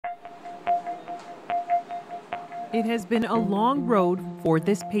It has been a long road for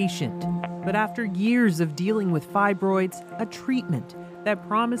this patient, but after years of dealing with fibroids, a treatment that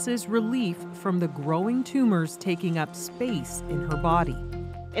promises relief from the growing tumors taking up space in her body.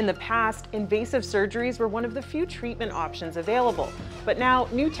 In the past, invasive surgeries were one of the few treatment options available, but now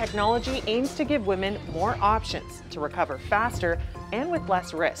new technology aims to give women more options to recover faster and with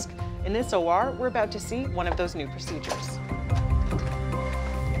less risk. In this OR, we're about to see one of those new procedures.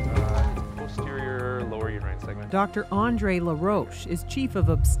 Posterior lower uterine segment. Dr. Andre LaRoche is Chief of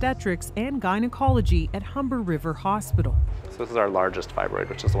Obstetrics and Gynecology at Humber River Hospital. So this is our largest fibroid,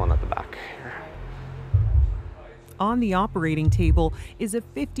 which is the one at the back here. On the operating table is a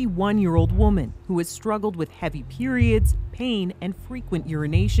 51-year-old woman who has struggled with heavy periods, pain, and frequent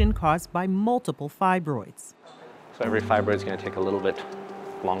urination caused by multiple fibroids. So every fibroid is going to take a little bit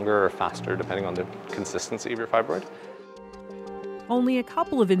longer or faster depending on the consistency of your fibroid. Only a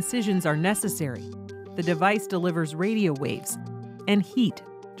couple of incisions are necessary. The device delivers radio waves and heat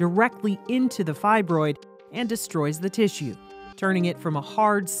directly into the fibroid and destroys the tissue, turning it from a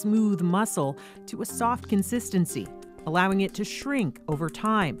hard, smooth muscle to a soft consistency, allowing it to shrink over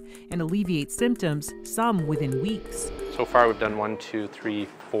time and alleviate symptoms, some within weeks. So far we've done 1, 2, 3,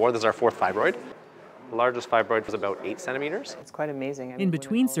 4. This is our 4th fibroid. The largest fibroid was about 8 centimeters. It's quite amazing. In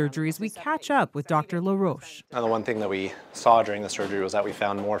between surgeries, we catch up with Dr. LaRoche. And the one thing that we saw during the surgery was that we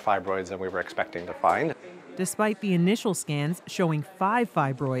found more fibroids than we were expecting to find. Despite the initial scans showing 5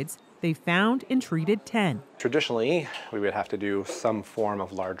 fibroids, they found and treated 10. Traditionally, we would have to do some form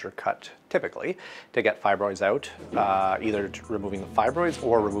of larger cut, typically, to get fibroids out, either removing the fibroids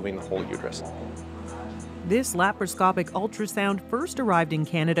or removing the whole uterus. This laparoscopic ultrasound first arrived in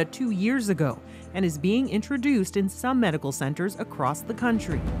Canada 2 years ago and is being introduced in some medical centers across the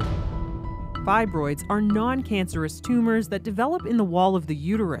country. Fibroids are non-cancerous tumors that develop in the wall of the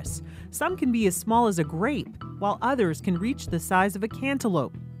uterus. Some can be as small as a grape, while others can reach the size of a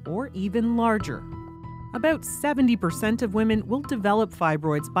cantaloupe, or even larger. About 70% of women will develop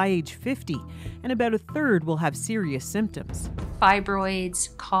fibroids by age 50, and about a third will have serious symptoms.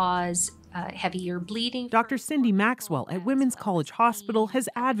 Fibroids cause heavier bleeding. Dr. Cindy Maxwell at Women's College Hospital has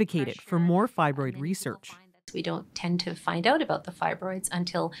advocated for more fibroid research. We don't tend to find out about the fibroids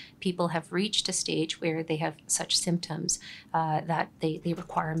until people have reached a stage where they have such symptoms that they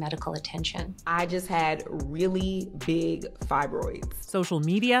require medical attention. I just had really big fibroids. Social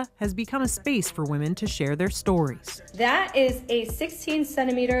media has become a space for women to share their stories. That is a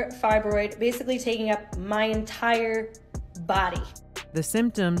 16-centimeter fibroid, basically taking up my entire body. The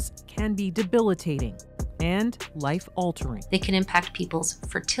symptoms can be debilitating and life-altering. They can impact people's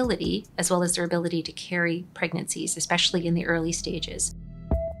fertility as well as their ability to carry pregnancies, especially in the early stages.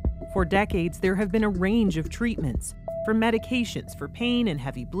 For decades, there have been a range of treatments, from medications for pain and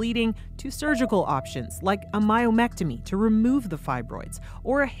heavy bleeding to surgical options like a myomectomy to remove the fibroids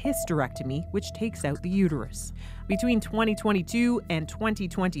or a hysterectomy, which takes out the uterus. Between 2022 and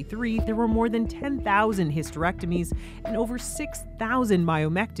 2023, there were more than 10,000 hysterectomies and over 6,000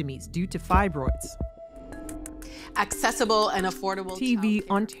 myomectomies due to fibroids. Accessible and affordable. TV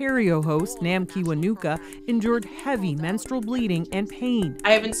Ontario host Nam Kiwanuka endured heavy menstrual bleeding and pain.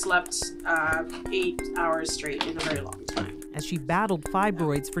 I haven't slept 8 hours straight in a very long time. As she battled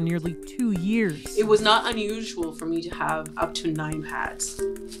fibroids for nearly 2 years. It was not unusual for me to have up to 9 pads,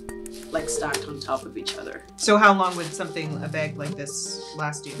 like stacked on top of each other. So how long would a bag like this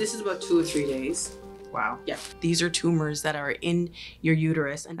last you? This is about 2 or 3 days. Wow. Yeah. These are tumors that are in your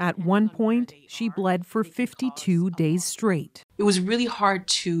uterus. And at one point, she bled for 52 days straight. It was really hard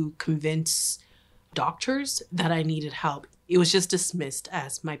to convince doctors that I needed help. It was just dismissed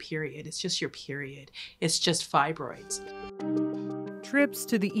as my period. It's just your period. It's just fibroids. Trips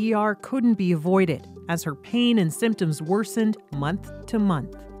to the ER couldn't be avoided as her pain and symptoms worsened month to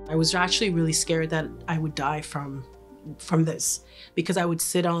month. I was actually really scared that I would die from this, because I would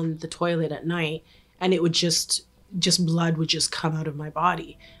sit on the toilet at night and it would just blood would just come out of my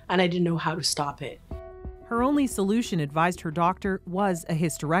body, and I didn't know how to stop it. Her only solution, advised her doctor, was a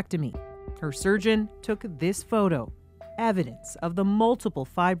hysterectomy. Her surgeon took this photo, evidence of the multiple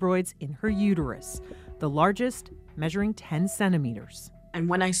fibroids in her uterus, the largest measuring 10 centimeters. And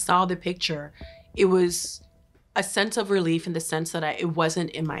when I saw the picture, it was a sense of relief in the sense that it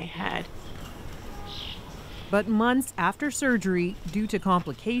wasn't in my head. But months after surgery, due to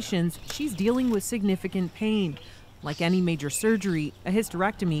complications, she's dealing with significant pain. Like any major surgery, a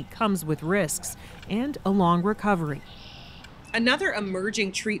hysterectomy comes with risks and a long recovery. Another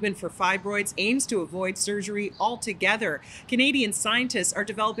emerging treatment for fibroids aims to avoid surgery altogether. Canadian scientists are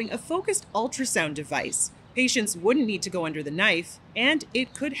developing a focused ultrasound device. Patients wouldn't need to go under the knife, and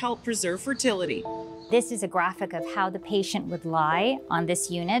it could help preserve fertility. This is a graphic of how the patient would lie on this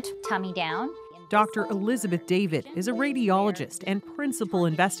unit, tummy down. Dr. Elizabeth David is a radiologist and principal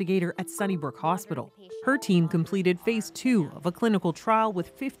investigator at Sunnybrook Hospital. Her team completed phase 2 of a clinical trial with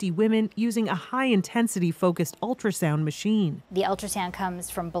 50 women using a high-intensity focused ultrasound machine. The ultrasound comes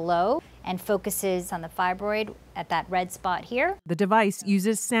from below and focuses on the fibroid at that red spot here. The device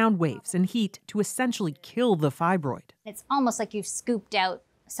uses sound waves and heat to essentially kill the fibroid. It's almost like you've scooped out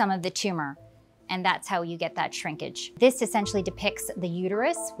some of the tumor, and that's how you get that shrinkage. This essentially depicts the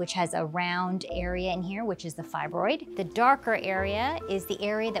uterus, which has a round area in here, which is the fibroid. The darker area is the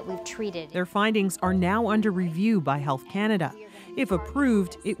area that we've treated. Their findings are now under review by Health Canada. If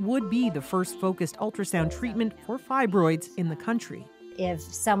approved, it would be the first focused ultrasound treatment for fibroids in the country. If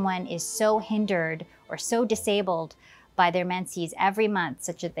someone is so hindered or so disabled by their menses every month,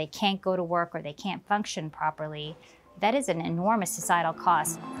 such that they can't go to work or they can't function properly, that is an enormous societal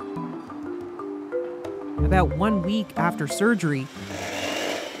cost. About 1 week after surgery,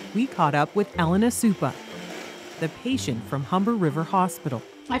 we caught up with Elena Supa, the patient from Humber River Hospital.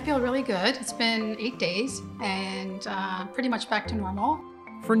 I feel really good. It's been 8 days and pretty much back to normal.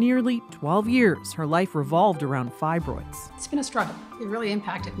 For nearly 12 years, her life revolved around fibroids. It's been a struggle. It really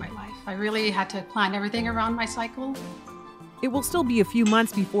impacted my life. I really had to plan everything around my cycle. It will still be a few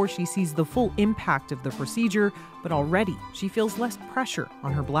months before she sees the full impact of the procedure, but already she feels less pressure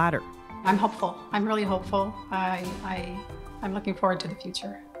on her bladder. I'm hopeful. I'm really hopeful. I'm looking forward to the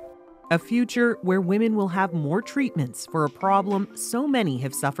future. A future where women will have more treatments for a problem so many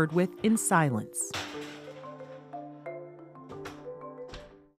have suffered with in silence.